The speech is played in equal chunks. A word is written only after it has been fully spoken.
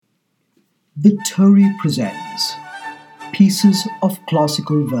Victory presents Pieces of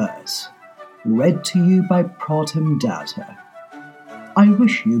Classical Verse, read to you by Pratham Datta. I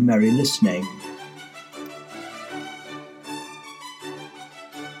wish you merry listening.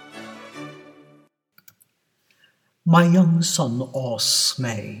 My Young Son aus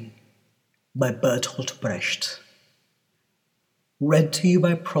May by Bertolt Brecht, read to you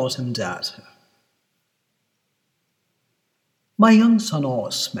by Pratham Datta. My young son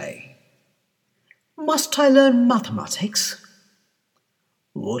aus May, must I learn mathematics?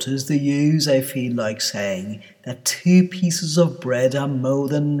 What is the use, I feel like saying, that 2 pieces of bread are more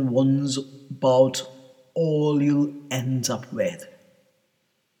than one's about all you'll end up with?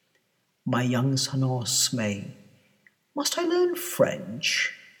 My young son aus May, must I learn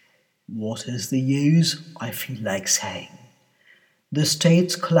French? What is the use, I feel like saying? The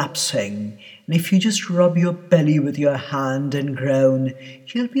state's collapsing, and if you just rub your belly with your hand and groan,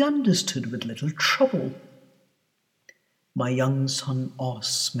 you'll be understood with little trouble. My young son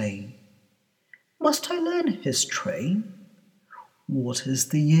aus May, must I learn history? What is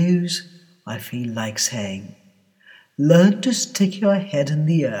the use, I feel like saying? Learn to stick your head in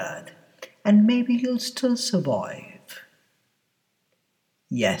the earth, and maybe you'll still survive.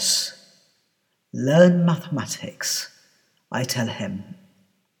 Yes, learn mathematics, I tell him.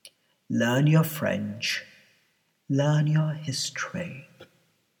 Learn your French, learn your history.